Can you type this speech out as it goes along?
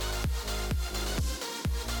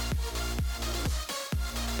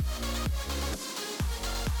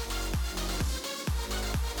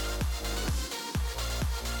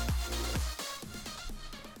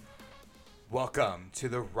Welcome to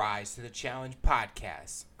the Rise to the Challenge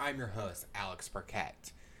podcast. I'm your host, Alex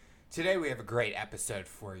Burkett. Today we have a great episode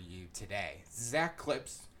for you today. Zach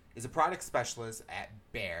Clips is a product specialist at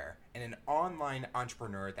Bear and an online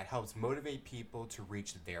entrepreneur that helps motivate people to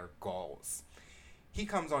reach their goals. He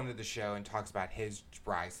comes onto the show and talks about his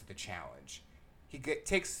rise to the challenge. He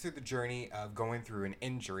takes us through the journey of going through an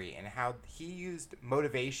injury and how he used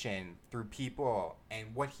motivation through people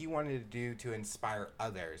and what he wanted to do to inspire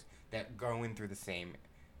others that going through the same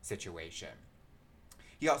situation.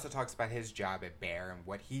 He also talks about his job at Bear and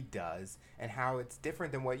what he does and how it's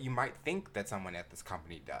different than what you might think that someone at this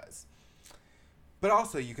company does. But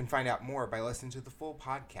also you can find out more by listening to the full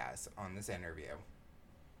podcast on this interview.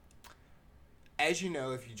 As you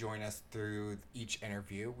know, if you join us through each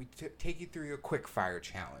interview, we take you through a quickfire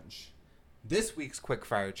challenge. This week's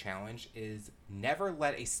quickfire challenge is never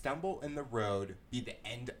let a stumble in the road be the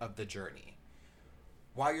end of the journey.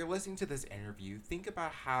 While you're listening to this interview, think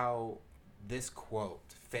about how this quote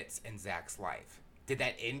fits in Zach's life. Did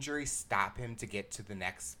that injury stop him to get to the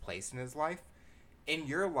next place in his life? In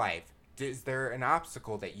your life, is there an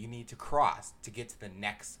obstacle that you need to cross to get to the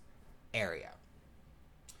next area?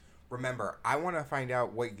 Remember, I want to find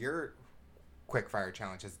out what your quickfire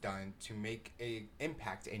challenge has done to make an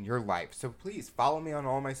impact in your life. So please follow me on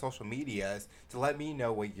all my social medias to let me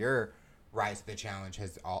know what your rise to the challenge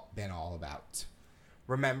has been all about.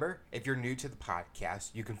 Remember, if you're new to the podcast,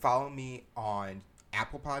 you can follow me on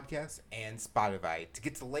Apple Podcasts and Spotify to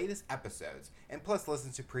get the latest episodes and plus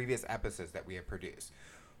listen to previous episodes that we have produced.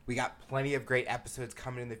 We got plenty of great episodes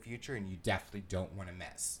coming in the future and you definitely don't want to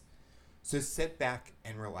miss. So sit back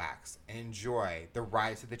and relax and enjoy the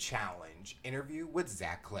Rise to the Challenge interview with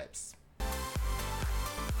Zach Clips.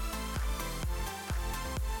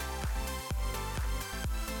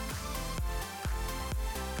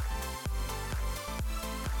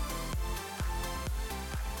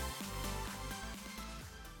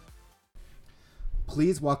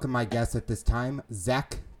 Please welcome my guest at this time,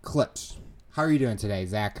 Zach Clips. How are you doing today,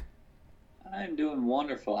 Zach? I'm doing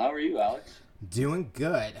wonderful. How are you, Alex? Doing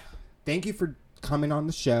good. Thank you for coming on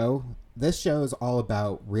the show. This show is all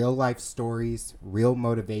about real life stories, real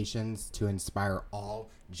motivations to inspire all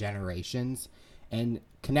generations. And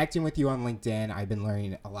connecting with you on LinkedIn, I've been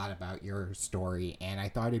learning a lot about your story, and I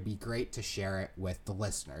thought it'd be great to share it with the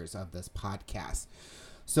listeners of this podcast.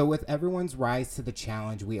 So with everyone's rise to the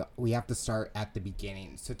challenge, we have to start at the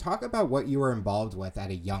beginning. So talk about what you were involved with at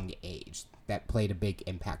a young age that played a big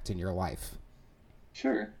impact in your life.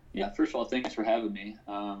 Sure. Yeah, first of all, thanks for having me.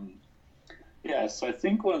 So I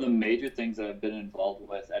think one of the major things that I've been involved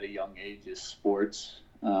with at a young age is sports.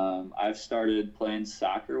 I've started playing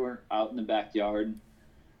soccer out in the backyard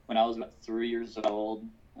when I was about 3 years old.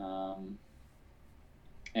 And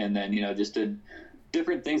then, just did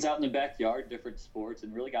different things out in the backyard, different sports,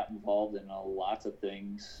 and really got involved in lots of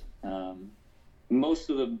things. Most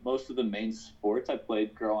of the main sports I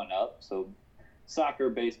played growing up, so soccer,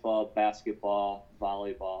 baseball, basketball,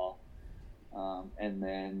 volleyball, and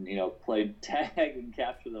then played tag and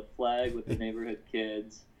capture the flag with the neighborhood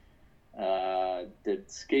kids. Did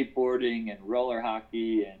skateboarding and roller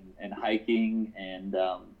hockey and hiking, and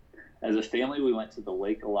as a family we went to the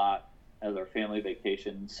lake a lot as our family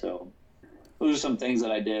vacation. So those are some things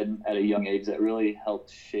that I did at a young age that really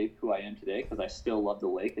helped shape who I am today, because I still love the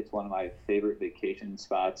lake. It's one of my favorite vacation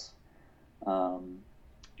spots.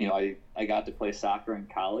 I got to play soccer in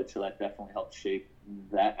college, so that definitely helped shape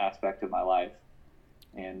that aspect of my life.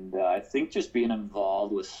 And I think just being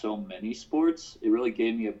involved with so many sports, it really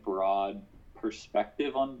gave me a broad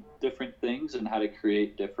perspective on different things and how to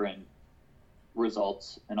create different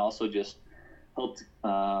results, and also just helped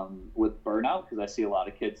with burnout, because I see a lot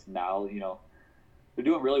of kids now, they're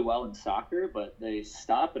doing really well in soccer, but they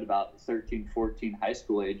stop at about 13, 14 high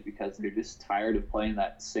school age because they're just tired of playing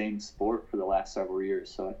that same sport for the last several years.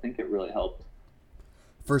 So I think it really helped.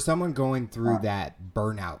 For someone going through that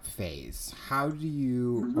burnout phase, how do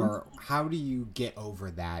you get over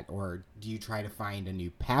that? Or do you try to find a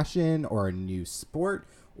new passion or a new sport?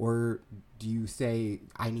 Or do you say,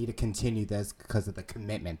 I need to continue this because of the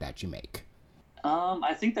commitment that you make?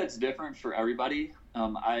 I think that's different for everybody.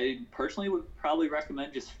 I personally would probably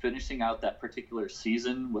recommend just finishing out that particular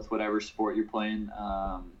season with whatever sport you're playing.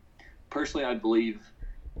 Personally, I believe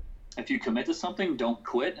if you commit to something, don't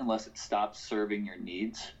quit unless it stops serving your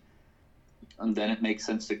needs. And then it makes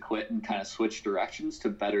sense to quit and kind of switch directions to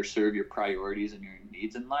better serve your priorities and your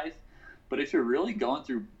needs in life. But if you're really going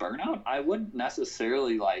through burnout, I wouldn't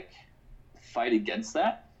necessarily fight against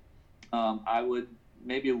that. I would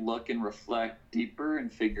maybe look and reflect deeper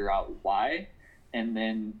and figure out why, and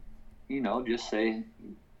then just say,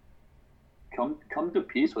 come to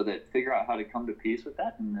peace with it, figure out how to come to peace with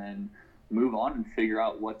that, and then move on and figure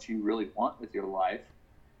out what you really want with your life.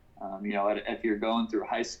 If you're going through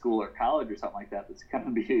high school or college or something like that, that's going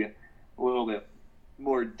to be a little bit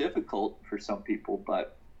more difficult for some people,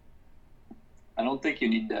 but I don't think you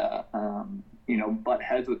need to, butt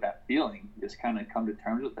heads with that feeling. Just kind of come to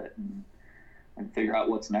terms with it and figure out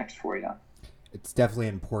what's next for you. It's definitely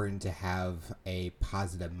important to have a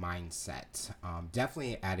positive mindset.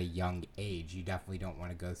 Definitely at a young age, you definitely don't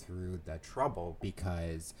want to go through the trouble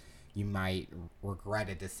because you might regret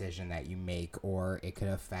a decision that you make, or it could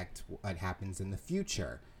affect what happens in the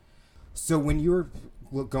future. So when you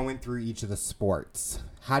were going through each of the sports,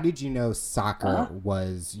 how did you know soccer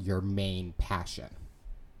was your main passion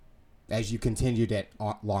as you continued it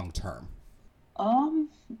long term?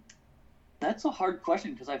 That's a hard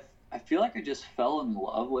question because I feel like I just fell in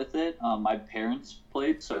love with it. My parents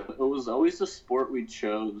played, so it was always the sport we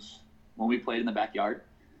chose when we played in the backyard.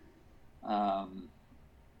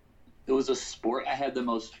 It was a sport I had the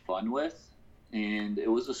most fun with, and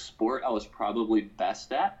it was a sport I was probably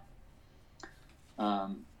best at.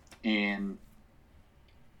 And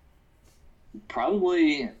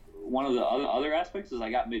probably one of the other aspects is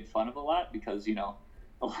I got made fun of a lot because, a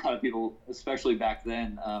lot of people, especially back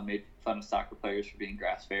then, made fun of soccer players for being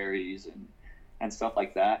grass fairies and stuff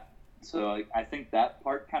like that. So I think that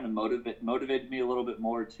part kind of motivated me a little bit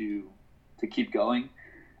more to keep going.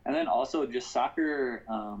 And then also just soccer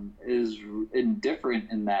is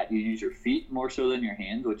different in that you use your feet more so than your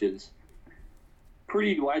hands, which is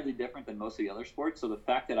pretty widely different than most of the other sports. So the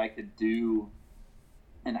fact that I could do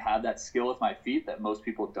and have that skill with my feet that most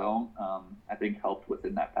people don't, I think helped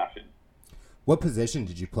within that passion. What position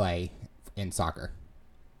did you play in soccer?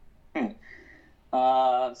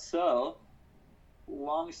 So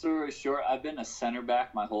long story short, I've been a center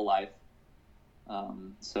back my whole life.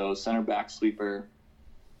 So center back, sweeper.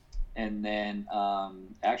 And then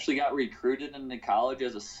actually got recruited into college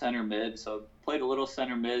as a center mid. So played a little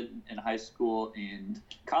center mid in high school and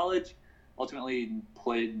college. Ultimately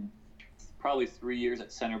played probably 3 years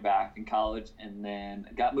at center back in college, and then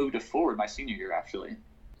got moved to forward my senior year actually.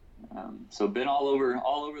 So been all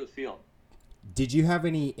over the field. Did you have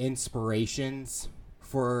any inspirations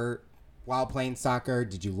for while playing soccer?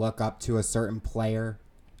 Did you look up to a certain player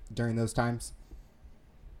during those times?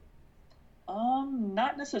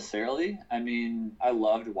 Not necessarily. I mean, I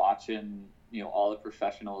loved watching, all the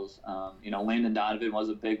professionals. Landon Donovan was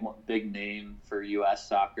a big name for U.S.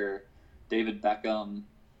 soccer. David Beckham.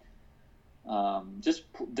 Just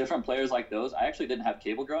different players like those. I actually didn't have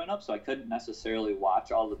cable growing up, so I couldn't necessarily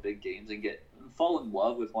watch all the big games and fall in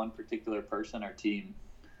love with one particular person or team.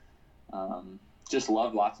 Just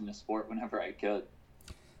loved watching the sport whenever I could.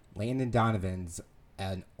 Landon Donovan's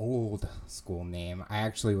an old school name. I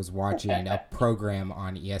actually was watching a program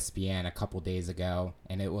on ESPN a couple days ago,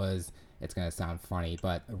 and it's going to sound funny,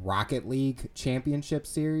 but Rocket League Championship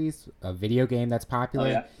Series, a video game that's popular. Oh,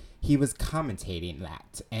 yeah. He was commentating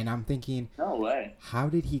that, and I'm thinking, no way, how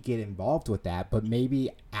did he get involved with that? But maybe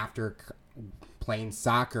after playing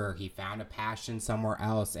soccer, he found a passion somewhere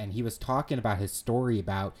else, and he was talking about his story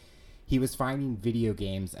about he was finding video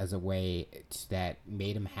games as a way that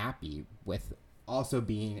made him happy, with also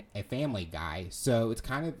being a family guy. So it's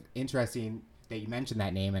kind of interesting that you mentioned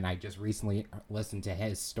that name, and I just recently listened to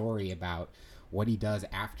his story about what he does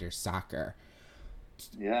after soccer.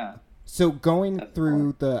 Yeah. So going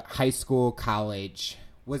through the high school, college,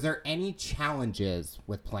 was there any challenges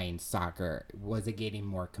with playing soccer? Was it getting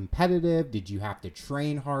more competitive? Did you have to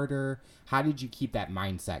train harder? How did you keep that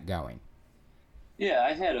mindset going? Yeah,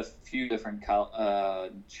 I had a few different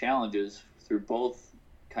challenges through both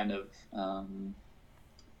kind of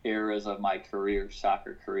eras of my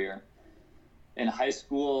soccer career. In high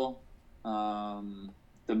school,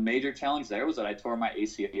 the major challenge there was that I tore my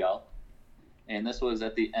ACL. And this was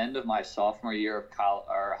at the end of my sophomore year of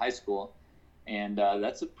high school. And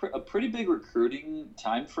that's a pretty big recruiting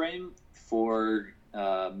time frame for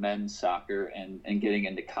men's soccer and getting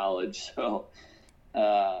into college. So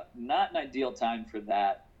not an ideal time for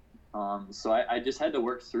that. So I just had to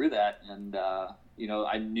work through that. And,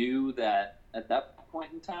 I knew that at that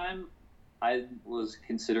point in time, I was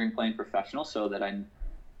considering playing professional, so that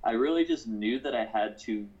I really just knew that I had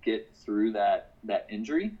to get through that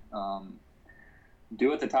injury. Do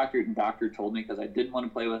what the doctor told me, because I didn't want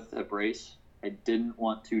to play with a brace. I didn't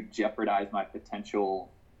want to jeopardize my potential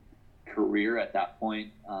career at that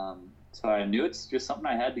point. So I knew it's just something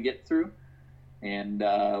I had to get through, and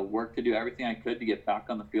work to do everything I could to get back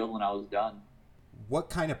on the field when I was done. What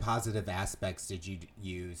kind of positive aspects did you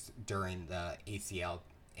use during the ACL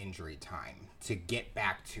injury time to get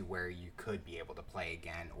back to where you could be able to play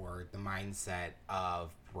again, or the mindset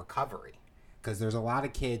of recovery? Because there's a lot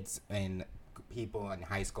of kids and people in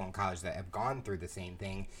high school and college that have gone through the same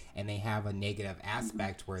thing, and they have a negative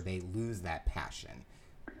aspect where they lose that passion.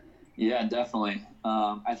 Yeah, definitely.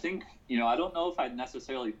 I think, I don't know if I'd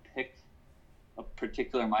necessarily pick a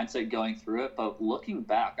particular mindset going through it, but looking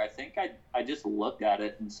back, I think I just looked at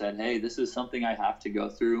it and said, hey, this is something I have to go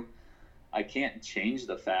through. I can't change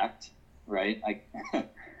the fact, right?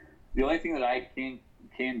 The only thing that I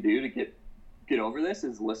can do to get over this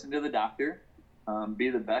is listen to the doctor, be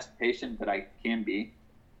the best patient that I can be,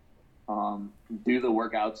 do the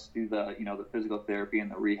workouts, do the physical therapy and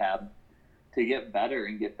the rehab to get better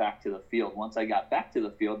and get back to the field. Once I got back to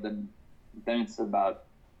the field, then it's about,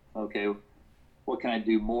 okay, what can I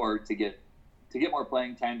do more to get more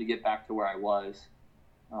playing time to get back to where I was.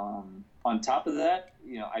 On top of that,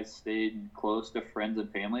 I stayed close to friends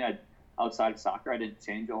and family. Outside of soccer, I didn't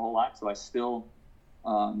change a whole lot, so I still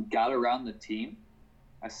got around the team.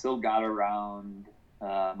 I still got around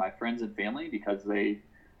my friends and family because they,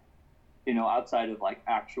 outside of like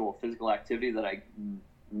actual physical activity that I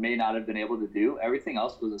may not have been able to do, everything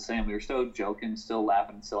else was the same. We were still joking, still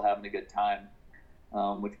laughing, still having a good time,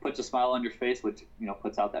 which puts a smile on your face, which,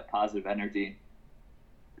 puts out that positive energy.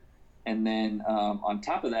 And then on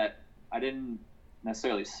top of that, I didn't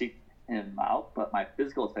necessarily seek him out, but my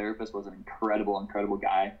physical therapist was an incredible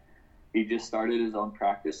guy. He just started his own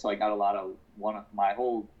practice, so I got a lot of my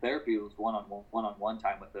whole therapy was one-on-one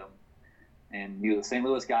time with him. And he was a St.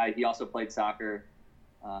 Louis guy. He also played soccer.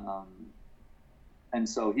 And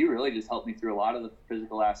so he really just helped me through a lot of the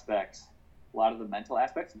physical aspects, a lot of the mental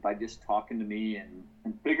aspects by just talking to me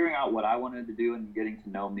and figuring out what I wanted to do and getting to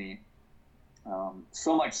know me.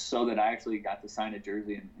 So much so that I actually got to sign a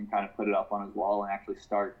jersey and kind of put it up on his wall and actually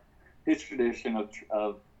start his tradition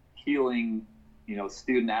of healing,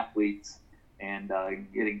 student athletes and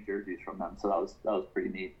getting jerseys from them. So that was pretty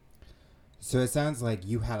neat. So it sounds like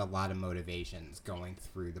you had a lot of motivations going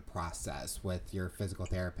through the process with your physical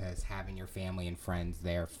therapist, having your family and friends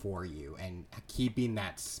there for you, and keeping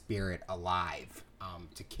that spirit alive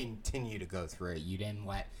to continue to go through it. You didn't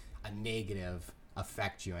let a negative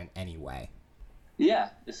affect you in any way. Yeah,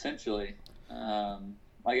 essentially.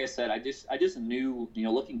 Like I said, I just knew,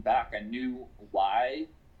 looking back, I knew why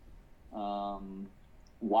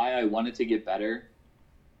I wanted to get better,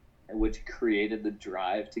 which created the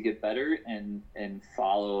drive to get better and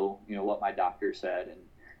follow, what my doctor said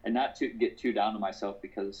and not to get too down on myself,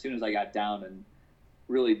 because as soon as I got down and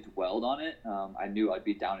really dwelled on it, I knew I'd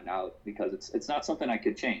be down and out because it's not something I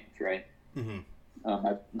could change, right? Mm-hmm.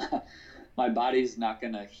 My body's not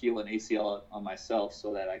going to heal an ACL on myself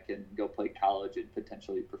so that I can go play college and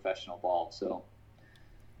potentially professional ball. So,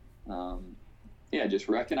 just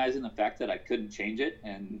recognizing the fact that I couldn't change it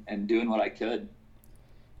and doing what I could.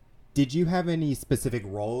 Did you have any specific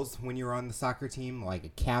roles when you were on the soccer team, like a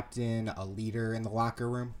captain, a leader in the locker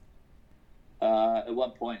room? At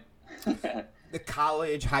one point. The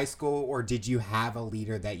college, high school, or did you have a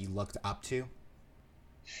leader that you looked up to?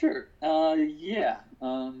 Sure. Yeah.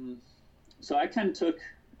 So I kind of took,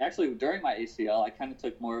 actually during my ACL, I kind of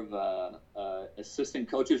took more of a assistant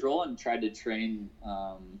coach's role and tried to train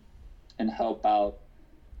and help out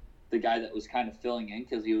the guy that was kind of filling in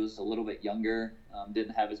because he was a little bit younger,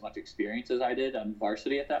 didn't have as much experience as I did on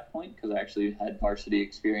varsity at that point because I actually had varsity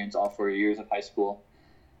experience all 4 years of high school.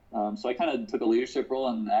 So I kind of took a leadership role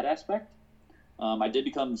in that aspect. I did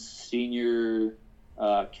become senior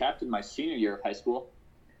captain my senior year of high school.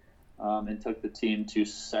 And took the team to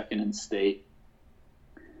second in state.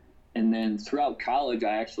 And then throughout college,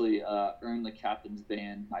 I actually earned the captain's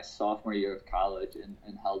band my sophomore year of college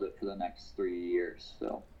and held it for the next 3 years.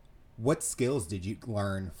 So, what skills did you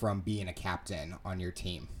learn from being a captain on your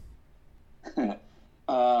team? Quite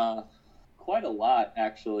a lot,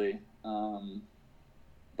 actually.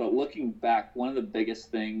 But looking back, one of the biggest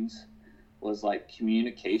things was like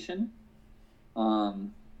communication.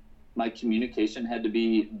 My communication had to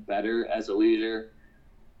be better as a leader.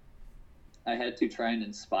 I had to try and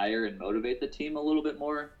inspire and motivate the team a little bit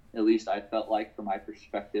more, at least I felt like from my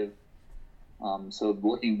perspective. So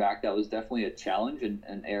looking back, that was definitely a challenge and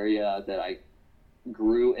an area that I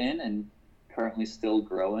grew in and currently still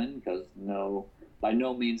grow in because by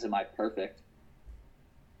no means am I perfect.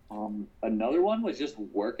 Another one was just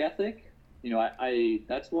work ethic.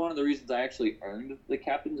 That's one of the reasons I actually earned the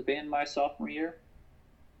captain's band my sophomore year.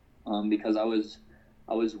 Because I was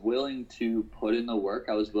willing to put in the work.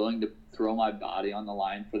 I was willing to throw my body on the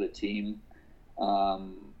line for the team.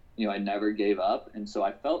 I never gave up. And so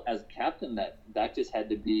I felt as captain that just had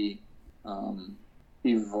to be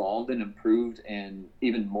evolved and improved, and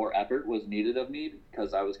even more effort was needed of me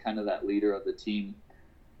because I was kind of that leader of the team.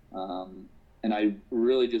 And I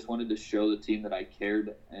really just wanted to show the team that I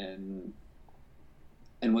cared and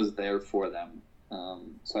was there for them.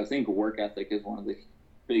 So I think work ethic is one of the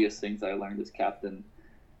biggest things I learned as captain,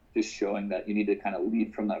 just showing that you need to kind of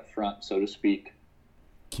lead from that front, so to speak.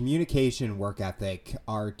 Communication, work ethic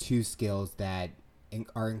are two skills that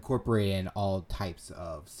are incorporated in all types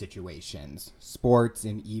of situations, sports,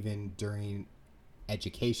 and even during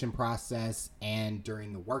education process and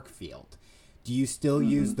during the work field. Do you still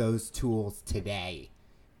use those tools today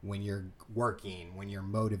when you're working, when you're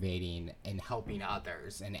motivating and helping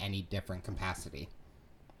others in any different capacity?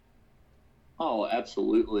 Oh,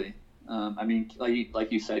 absolutely. I mean,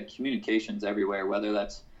 like you said, communication's everywhere, whether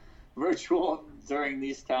that's virtual during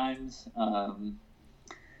these times,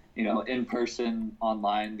 in person,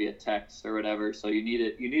 online, via text or whatever. So you need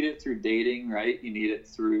it through dating, right? You need it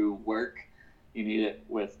through work. You need it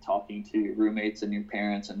with talking to your roommates and your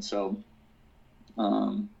parents. And so,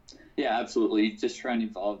 yeah, absolutely. Just trying to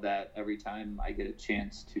evolve that every time I get a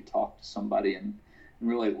chance to talk to somebody and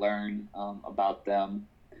really learn about them.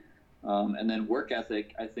 And then work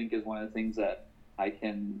ethic, I think, is one of the things that I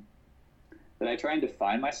try and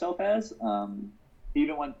define myself as,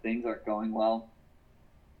 even when things aren't going well.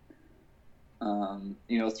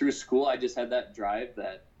 Through school, I just had that drive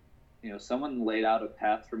that, someone laid out a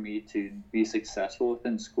path for me to be successful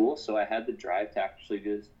within school. So I had the drive to actually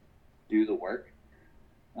just do the work.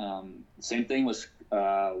 Same thing was,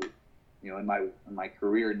 in my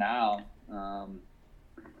career now.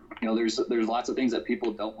 There's lots of things that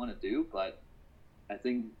people don't want to do, but I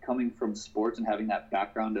think coming from sports and having that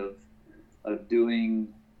background of doing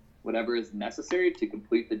whatever is necessary to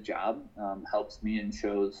complete the job helps me and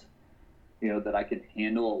shows, that I can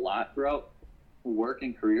handle a lot throughout work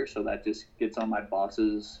and career. So that just gets on my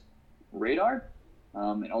boss's radar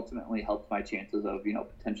and ultimately helps my chances of,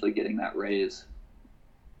 potentially getting that raise.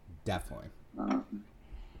 Definitely.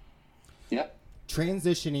 Yeah.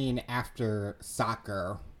 Transitioning after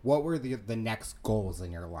soccer, what were the next goals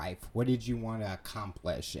in your life? What did you want to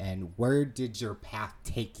accomplish, and where did your path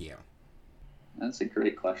take you? That's a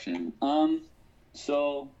great question.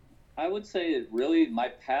 So I would say really my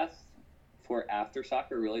path for after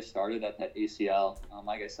soccer really started at that ACL.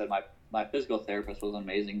 Like I said, my physical therapist was an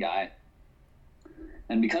amazing guy.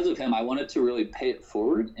 And because of him, I wanted to really pay it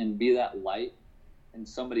forward and be that light in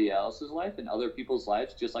somebody else's life and other people's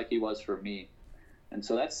lives, just like he was for me. And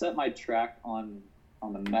so that set my track on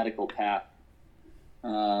the medical path.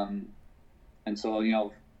 And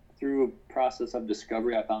so, through a process of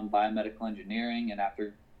discovery, I found biomedical engineering, and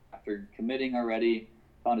after committing already,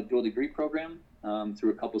 found a dual degree program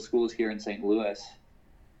through a couple schools here in St. Louis,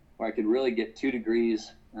 where I could really get 2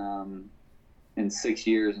 degrees in 6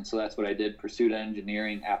 years. And so that's what I did, pursued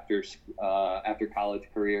engineering after college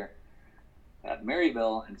career at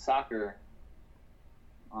Maryville in soccer.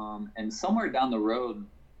 And somewhere down the road,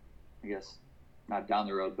 I guess not down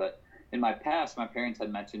the road, but in my past, my parents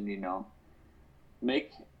had mentioned,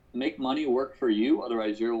 make money work for you,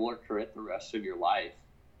 otherwise you'll work for it the rest of your life.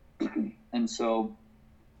 And so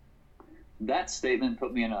that statement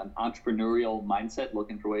put me in an entrepreneurial mindset,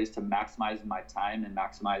 looking for ways to maximize my time and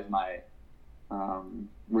maximize my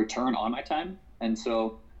return on my time. And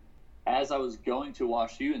so as I was going to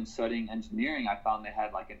WashU and studying engineering, I found they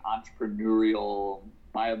had like an entrepreneurial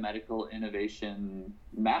biomedical innovation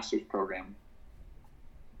master's program.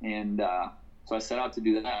 And so I set out to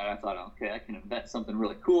do that. And I thought, okay, I can invent something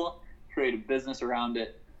really cool, create a business around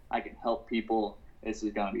it. I can help people. This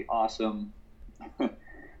is going to be awesome.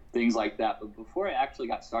 Things like that. But before I actually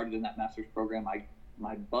got started in that master's program,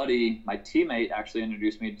 my buddy, my teammate actually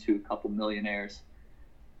introduced me to a couple millionaires,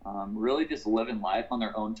 really just living life on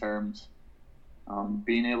their own terms,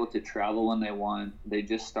 being able to travel when they want. They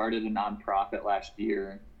just started a nonprofit last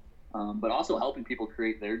year, but also helping people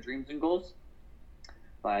create their dreams and goals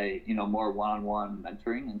by, more one-on-one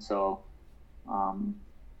mentoring. And so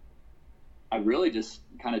I really just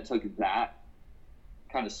kind of took that,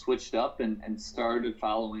 kind of switched up and started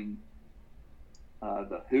following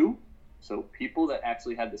the who. So people that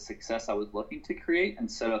actually had the success I was looking to create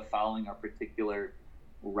instead of following a particular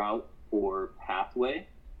route or pathway.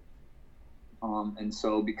 And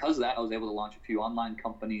so because of that, I was able to launch a few online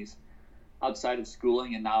companies outside of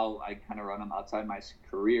schooling, and now I kind of run them outside my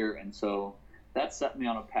career. And so that set me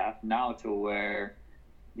on a path now to where,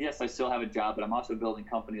 yes, I still have a job, but I'm also building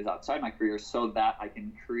companies outside my career so that I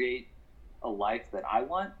can create a life that I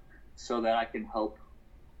want, so that I can help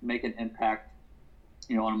make an impact,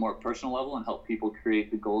 on a more personal level and help people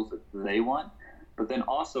create the goals that they want. But then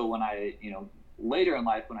also when I, later in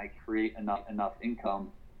life, when I create enough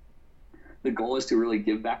income, the goal is to really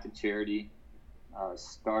give back to charity,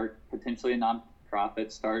 start potentially a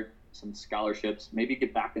nonprofit, start some scholarships, maybe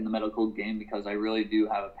get back in the medical game because I really do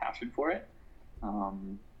have a passion for it,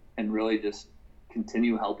 and really just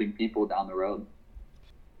continue helping people down the road.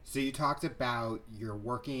 So you talked about you're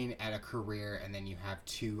working at a career and then you have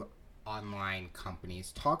 2 online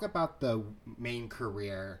companies. Talk about the main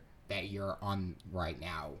career that you're on right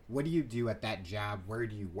now. What do you do at that job? Where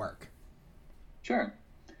do you work? Sure.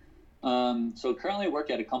 So currently I work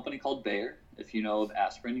at a company called Bayer. If you know of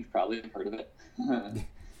aspirin, you've probably heard of it.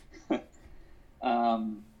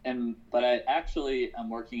 But I actually am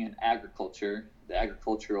working in agriculture, the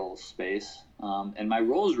agricultural space. And my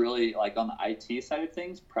role is really like on the IT side of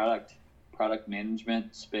things, product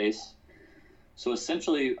management space. So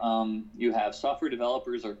essentially, you have software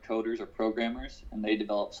developers or coders or programmers, and they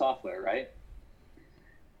develop software, right?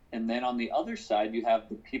 And then on the other side, you have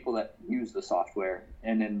the people that use the software.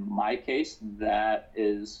 And in my case, that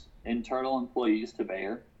is internal employees to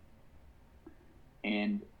Bayer.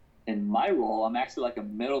 And in my role, I'm actually like a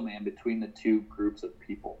middleman between the 2 groups of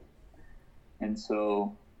people. And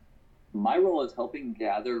so my role is helping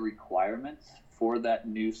gather requirements for that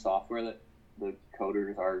new software that the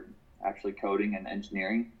coders are actually coding and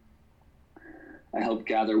engineering. I help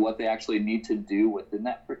gather what they actually need to do within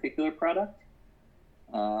that particular product.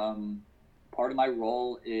 Part of my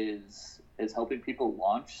role is helping people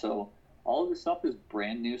launch. So all of this stuff is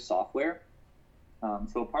brand new software.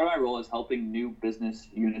 So part of my role is helping new business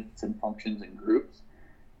units and functions and groups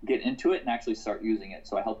get into it and actually start using it.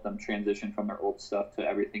 So I help them transition from their old stuff to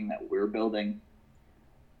everything that we're building.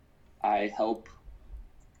 I help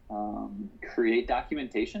create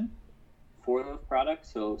documentation for those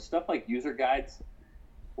products. So stuff like user guides,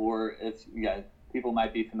 or if people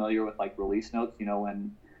might be familiar with like release notes,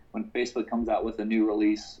 when Facebook comes out with a new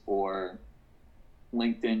release or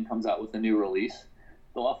LinkedIn comes out with a new release,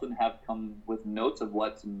 they'll often have come with notes of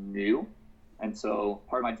what's new. And so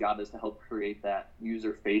part of my job is to help create that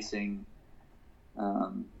user-facing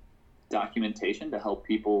documentation to help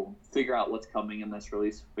people figure out what's coming in this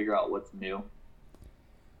release, figure out what's new.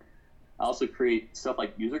 I also create stuff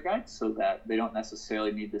like user guides so that they don't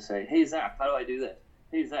necessarily need to say, hey, Zach, how do I do this?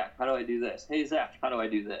 Hey, Zach, how do I do this? Hey, Zach, how do I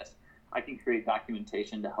do this? I can create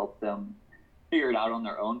documentation to help them figure it out on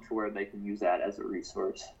their own to where they can use that as a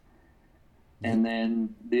resource. And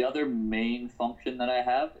then the other main function that I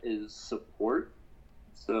have is support.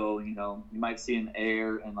 So, you might see an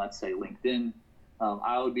error in, let's say, LinkedIn.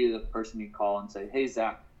 I would be the person you call and say, hey,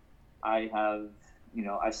 Zach, I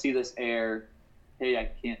see this error. Hey,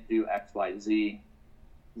 I can't do X, Y, Z.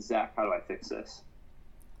 Zach, how do I fix this?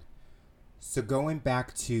 So going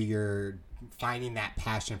back to your finding that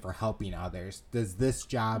passion for helping others, does this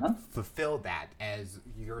job fulfill that? As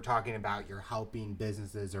you're talking about, you're helping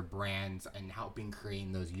businesses or brands and helping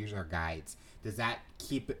creating those user guides. Does that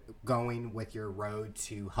keep going with your road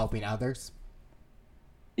to helping others?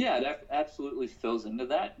 Yeah, that absolutely fills into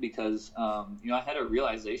that because, I had a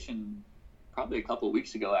realization probably a couple of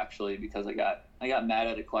weeks ago, actually, because I got mad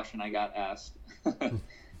at a question I got asked.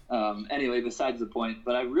 Anyway, besides the point,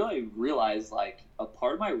 but I really realized like a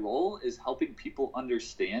part of my role is helping people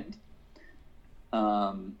understand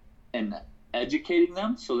and educating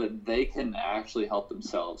them so that they can actually help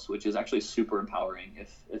themselves, which is actually super empowering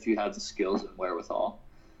if you have the skills and wherewithal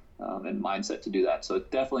and mindset to do that. So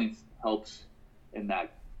it definitely helps in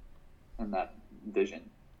that vision.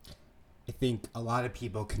 I think a lot of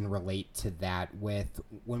people can relate to that with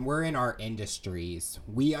when we're in our industries,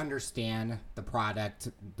 we understand the product,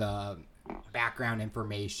 the background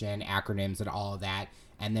information, acronyms and all of that.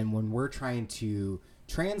 And then when we're trying to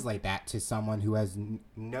translate that to someone who has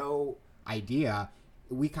no idea,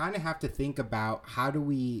 we kind of have to think about how do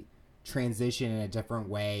we transition in a different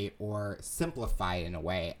way or simplify it in a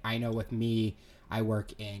way. I know with me, I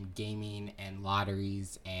work in gaming and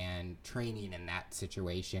lotteries and training in that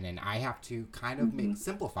situation, and I have to kind of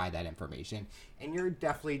simplify that information. And you're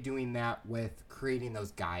definitely doing that with creating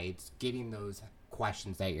those guides, getting those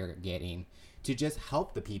questions that you're getting to just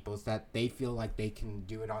help the people so that they feel like they can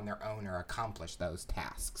do it on their own or accomplish those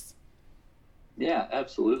tasks. Yeah,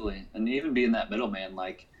 absolutely. And even being that middleman,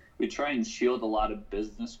 like we try and shield a lot of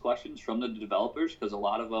business questions from the developers because a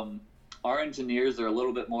lot of them, our engineers are a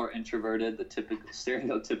little bit more introverted, the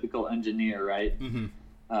stereotypical engineer, right? Mm-hmm.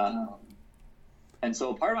 And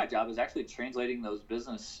so part of my job is actually translating those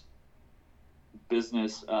business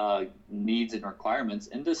needs and requirements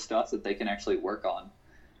into stuff that they can actually work on.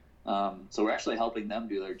 So we're actually helping them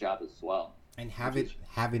do their job as well. And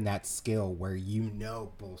having that skill where you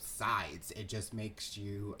know both sides, it just makes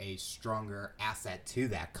you a stronger asset to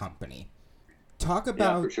that company. Talk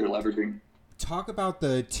about for sure, leveraging. Talk about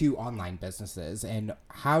the two online businesses and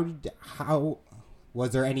how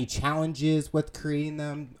was there any challenges with creating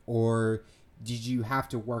them, or did you have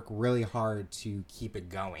to work really hard to keep it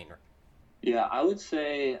going? Yeah, I would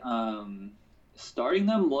say starting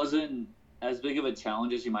them wasn't as big of a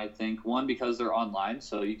challenge as you might think. One, because they're online,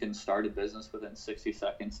 so you can start a business within 60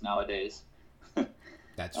 seconds nowadays.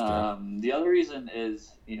 That's true. The other reason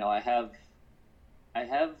is, I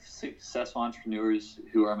have successful entrepreneurs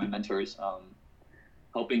who are my mentors,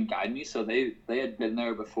 helping guide me. So they had been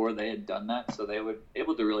there before, they had done that, so they were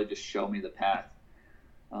able to really just show me the path.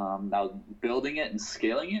 Now, building it and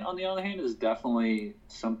scaling it, on the other hand, is definitely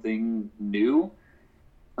something new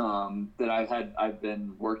that I've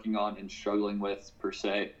been working on and struggling with per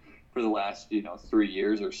se for the last 3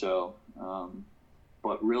 years or so.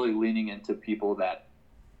 But really leaning into people that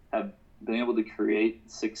have been able to create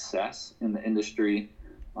success in the industry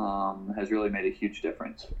has really made a huge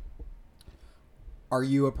difference. Are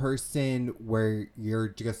you a person where you're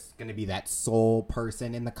just going to be that sole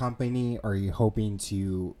person in the company? Or are you hoping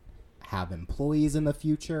to have employees in the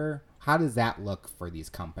future? How does that look for these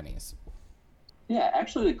companies? Yeah,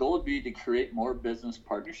 actually, the goal would be to create more business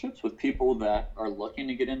partnerships with people that are looking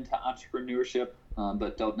to get into entrepreneurship,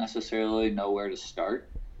 but don't necessarily know where to start.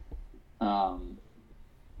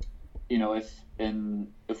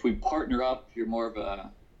 If we partner up, you're more of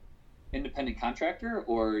a independent contractor,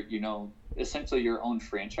 or essentially your own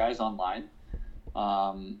franchise online,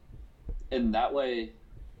 and that way,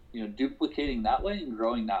 duplicating that way and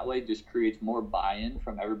growing that way just creates more buy-in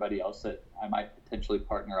from everybody else that I might potentially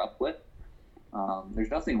partner up with. There's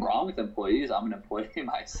nothing wrong with employees. I'm an employee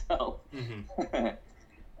myself. Mm-hmm.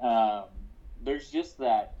 There's just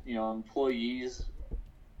that, employees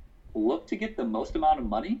look to get the most amount of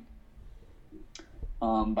money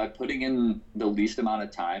by putting in the least amount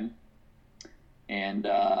of time. And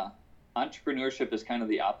entrepreneurship is kind of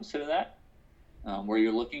the opposite of that, where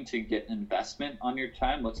you're looking to get investment on your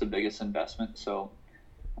time. What's the biggest investment? So,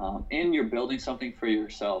 and you're building something for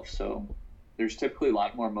yourself. So there's typically a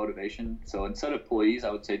lot more motivation. So instead of employees,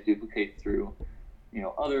 I would say duplicate through,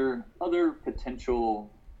 other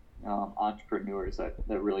potential entrepreneurs that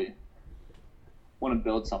really want to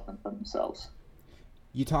build something for themselves.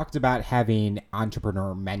 You talked about having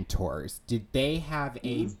entrepreneur mentors. Did they have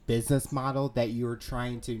a business model that you were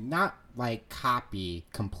trying to not like copy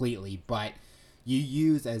completely, but you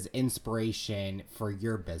use as inspiration for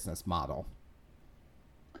your business model?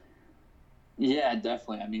 Yeah,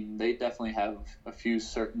 definitely. I mean, they definitely have a few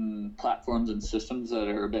certain platforms and systems that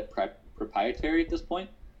are a bit proprietary at this point,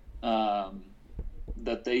 that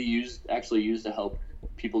they actually use to help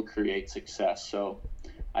people create success. So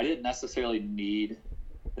I didn't necessarily need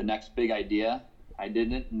the next big idea. I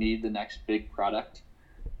didn't need the next big product.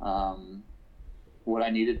 What I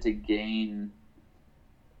needed to gain,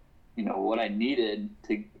 what I needed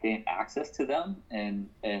to gain access to them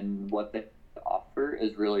and what they offer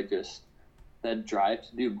is really just that drive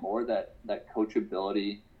to do more, that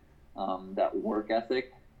coachability, that work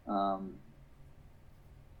ethic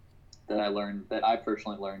that I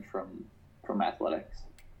personally learned from athletics.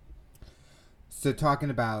 So talking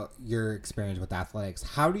about your experience with athletics,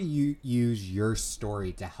 how do you use your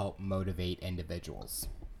story to help motivate individuals?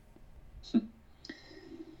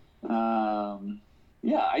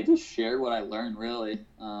 Yeah, I just share what I learned, really.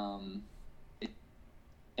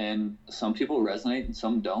 And some people resonate and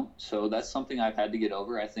some don't. So that's something I've had to get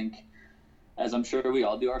over. I think, as I'm sure we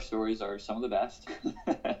all do, our stories are some of the best.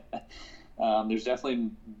 There's definitely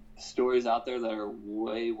stories out there that are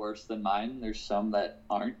way worse than mine. There's some that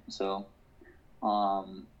aren't. So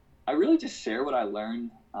I really just share what I learned,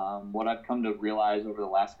 what I've come to realize over the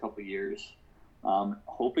last couple of years,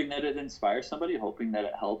 hoping that it inspires somebody, hoping that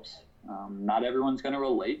it helps. Not everyone's going to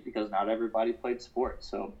relate because not everybody played sports.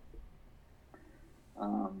 So,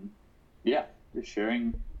 just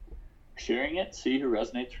sharing it, see who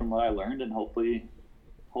resonates from what I learned, and hopefully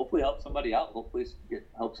help somebody out. Hopefully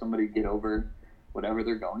help somebody get over whatever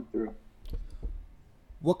they're going through.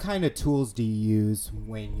 What kind of tools do you use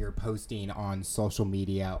when you're posting on social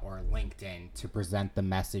media or LinkedIn to present the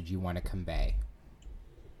message you want to convey?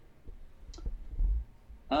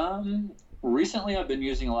 Recently I've been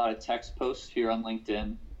using a lot of text posts here on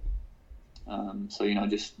LinkedIn. So,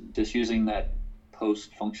 just using that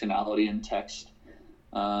post functionality in text.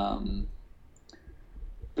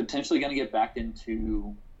 Potentially going to get back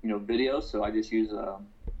into, video. So I just use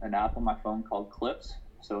an app on my phone called Clips,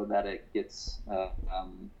 so that it gets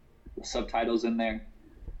subtitles in there.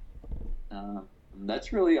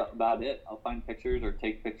 That's really about it. I'll find pictures or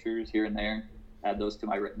take pictures here and there, add those to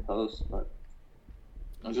my written posts, but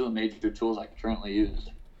those are the major tools I currently use.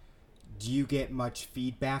 Do you get much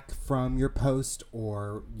feedback from your post,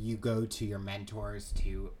 or you go to your mentors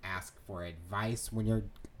to ask for advice when you're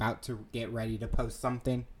about to get ready to post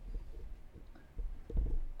something?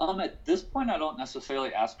 At this point, I don't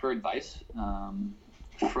necessarily ask for advice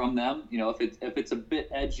from them. You know, if it's a bit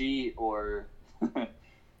edgy or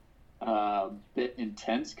a bit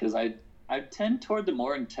intense, because I tend toward the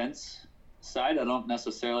more intense side. I don't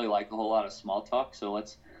necessarily like a whole lot of small talk. So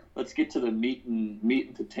let's get to the meat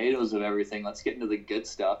and potatoes of everything. Let's get into the good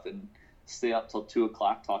stuff and stay up till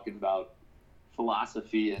 2:00 talking about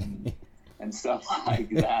philosophy and stuff like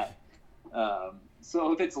that.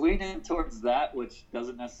 So if it's leaning towards that, which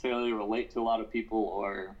doesn't necessarily relate to a lot of people,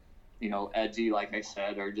 or, you know, edgy, like I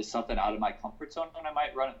said, or just something out of my comfort zone, then I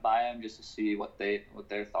might run it by them just to see what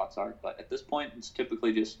their thoughts are. But at this point, it's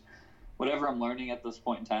typically just whatever I'm learning at this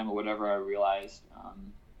point in time or whatever I realized,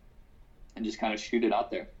 and just kind of shoot it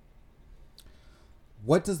out there.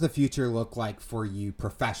 What does the future look like for you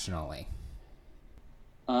professionally?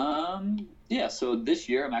 Yeah, so this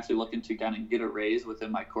year I'm actually looking to kind of get a raise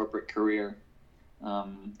within my corporate career,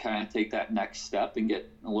 kind of take that next step and get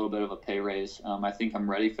a little bit of a pay raise. I think I'm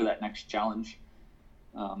ready for that next challenge.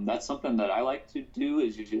 That's something that I like to do,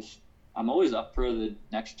 is I'm always up for the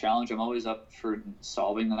next challenge. I'm always up for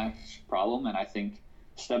solving the next problem. And I think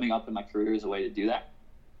stepping up in my career is a way to do that,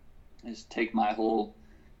 is take my whole,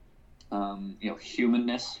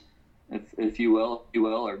 humanness, if you will,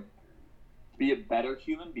 or be a better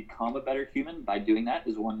human, become a better human by doing that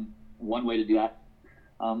is one way to do that.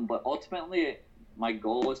 But ultimately, my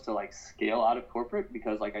goal is to scale out of corporate,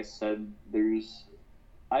 because like I said,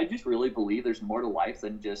 I just really believe there's more to life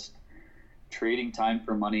than just trading time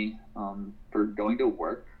for money, for going to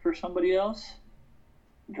work for somebody else,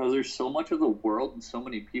 because there's so much of the world and so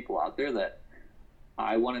many people out there that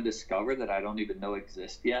I want to discover that I don't even know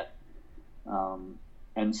exist yet.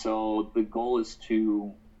 And so the goal is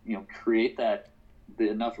to, create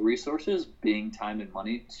enough resources, being time and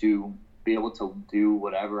money, to be able to do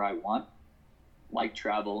whatever I want, like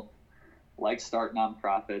travel, like start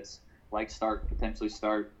nonprofits, like potentially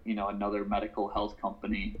start another medical health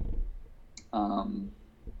company,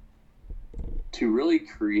 to really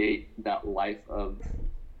create that life of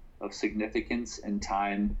significance and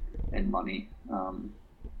time and money,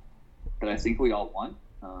 that I think we all want.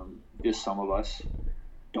 Just some of us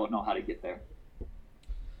don't know how to get there.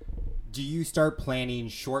 Do you start planning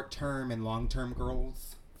short-term and long-term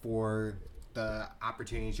goals for the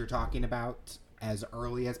opportunities you're talking about as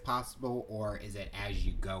early as possible, or is it as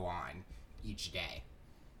you go on each day?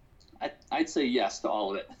 I'd say yes to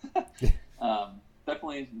all of it.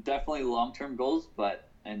 Definitely long-term goals,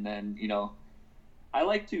 and then, I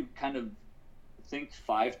like to kind of think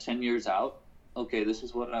 5-10 years out. Okay, this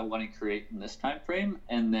is what I want to create in this time frame,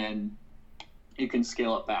 and then you can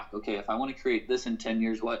scale it back. Okay, if I want to create this in 10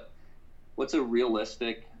 years, what's a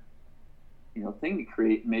realistic, thing to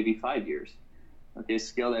create in maybe 5 years? Okay,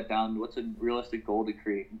 scale that down. What's a realistic goal to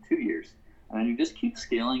create in 2 years? And then you just keep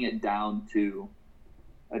scaling it down to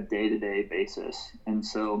a day-to-day basis. And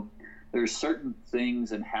so there's certain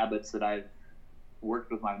things and habits that I've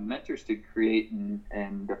worked with my mentors to create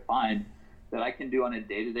and define that I can do on a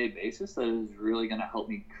day-to-day basis that is really going to help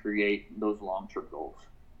me create those long-term goals.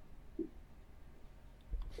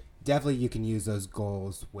 Definitely you can use those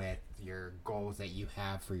goals with your goals that you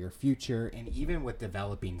have for your future, and even with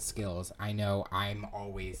developing skills. I know I'm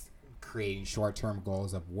always creating short-term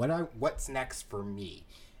goals of what's next for me,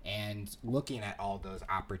 and looking at all those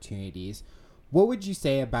opportunities. What would you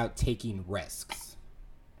say about taking risks?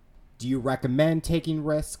 Do you recommend taking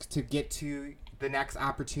risks to get to the next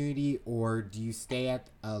opportunity, or do you stay at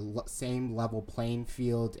a same level playing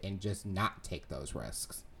field and just not take those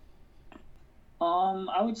risks?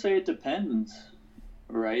 I would say it depends,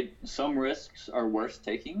 right? Some risks are worth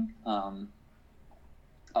taking. I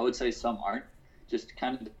would say some aren't. Just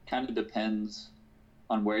kind of depends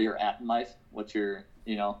on where you're at in life. What you're,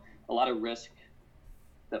 a lot of risk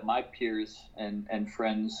that my peers and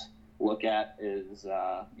friends look at is,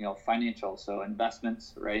 financial. So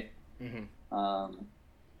investments, right? Mm-hmm.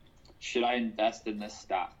 Should I invest in this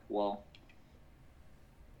stock? Well,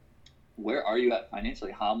 where are you at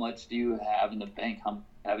financially? How much do you have in the bank?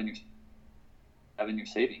 Having your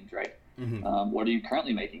savings, right? Mm-hmm. What are you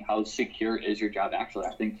currently making? How secure is your job actually?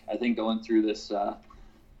 I think going through this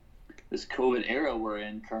this COVID era we're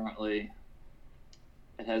in currently,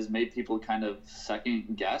 it has made people kind of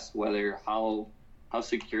second guess how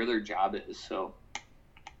secure their job is. So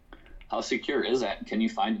how secure is that? Can you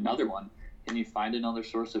find another one? Can you find another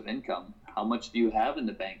source of income? How much do you have in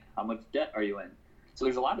the bank? How much debt are you in? So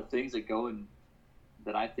there's a lot of things that go in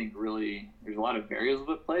that I think really, there's a lot of variables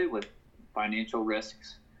at play with financial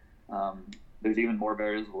risks. There's even more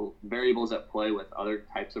variables at play with other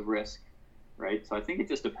types of risk, right? So I think it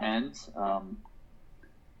just depends.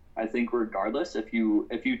 I think regardless, if you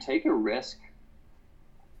take a risk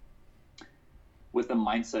with the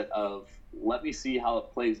mindset of, let me see how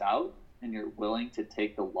it plays out, and you're willing to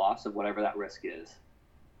take the loss of whatever that risk is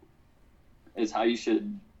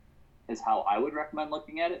how I would recommend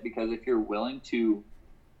looking at it. Because if you're willing to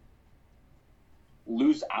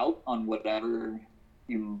lose out on whatever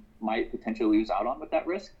you might potentially lose out on with that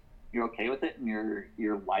risk, you're okay with it, and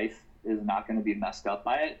your life is not going to be messed up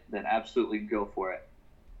by it, then absolutely go for it.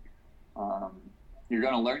 You're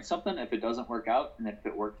going to learn something if it doesn't work out, and if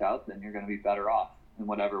it works out, then you're going to be better off in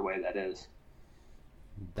whatever way that is.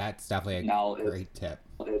 That's definitely a great tip.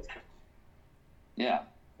 Yeah.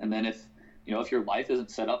 And then if your life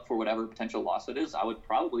isn't set up for whatever potential loss it is, I would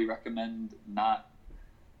probably recommend not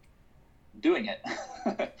doing it.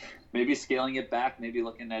 Maybe scaling it back, maybe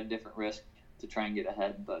looking at a different risk to try and get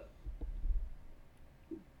ahead. But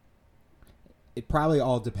it probably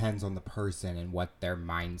all depends on the person and what their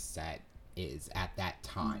mindset is at that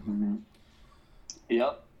time. Mm-hmm.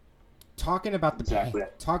 Yep. Talking about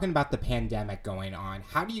the pandemic going on,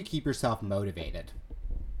 how do you keep yourself motivated?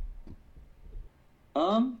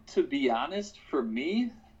 To be honest, for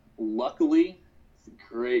me, luckily,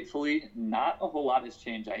 gratefully, not a whole lot has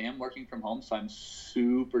changed. I am working from home, so I'm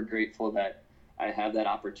super grateful that I have that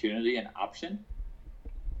opportunity and option.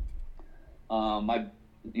 My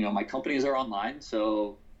companies are online,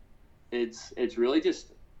 so it's really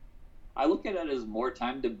just, I look at it as more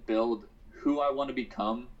time to build who I want to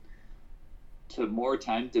become, to more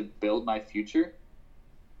time to build my future.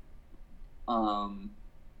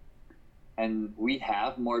 And we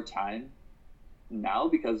have more time now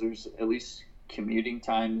because there's at least commuting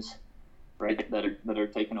times, right, that are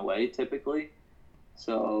taken away typically.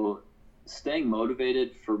 So staying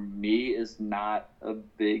motivated for me is not a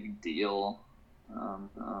big deal.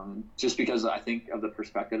 Just because I think of the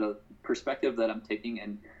perspective that I'm taking,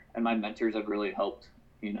 and my mentors have really helped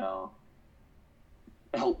me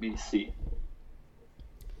see.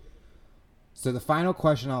 So the final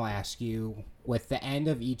question I'll ask you, with the end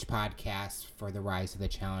of each podcast for the Rise of the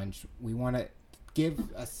Challenge, we want to give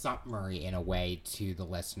a summary in a way to the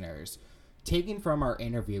listeners. Taken from our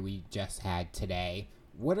interview we just had today,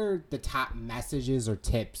 what are the top messages or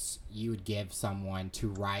tips you would give someone to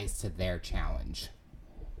rise to their challenge?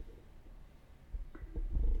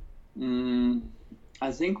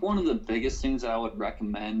 I think one of the biggest things that I would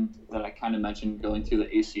recommend, that I kind of mentioned going through the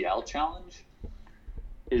ACL challenge,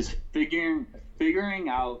 is figuring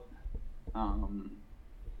out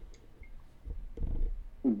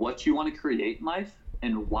what you want to create in life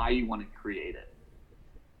and why you want to create it.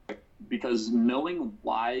 Because knowing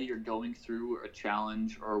why you're going through a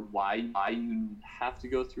challenge, or why you have to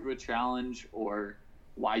go through a challenge, or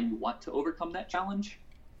why you want to overcome that challenge,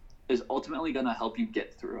 is ultimately going to help you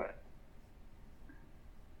get through it.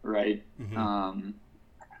 Right? Mm-hmm.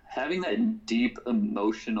 Having that deep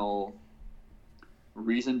emotional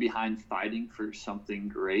reason behind fighting for something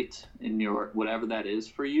great in your whatever that is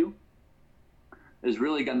for you is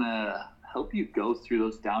really going to help you go through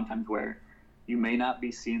those downtimes where you may not be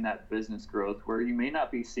seeing that business growth, where you may not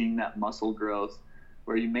be seeing that muscle growth,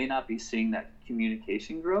 where you may not be seeing that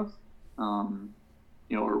communication growth, or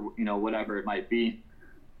whatever it might be.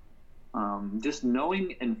 Just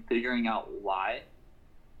knowing and figuring out why,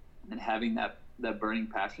 and having that burning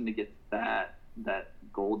passion to get that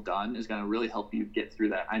goal done is going to really help you get through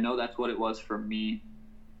that. I know that's what it was for me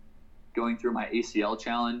going through my ACL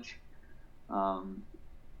challenge.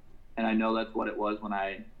 And I know that's what it was when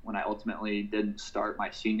I ultimately didn't start my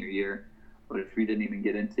senior year, which we didn't even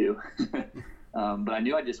get into. But I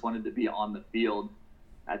knew I just wanted to be on the field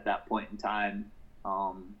at that point in time.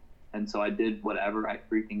 And so I did whatever I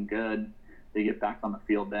freaking could to get back on the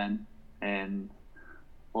field then. And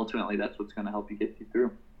ultimately, that's what's going to help you get you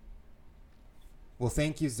through. Well,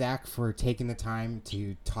 thank you, Zach, for taking the time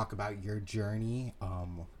to talk about your journey.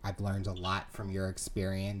 I've learned a lot from your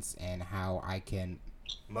experience and how I can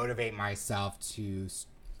motivate myself to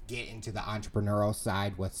get into the entrepreneurial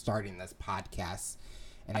side with starting this podcast.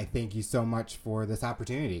 And I thank you so much for this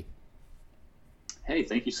opportunity. Hey,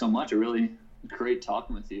 thank you so much. Really great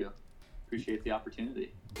talking with you. Appreciate the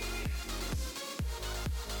opportunity.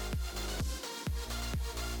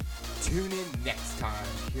 Tune in next time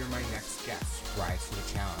to hear my next guest rise to the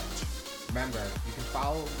challenge. Remember, you can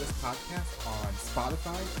follow this podcast on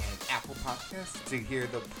Spotify and Apple Podcasts to hear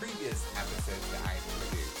the previous episodes that I've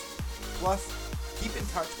produced. Plus, keep in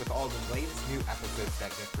touch with all the latest new episodes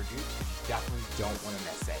that get produced. You definitely don't want to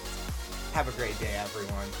miss it. Have a great day,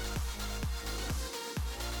 everyone.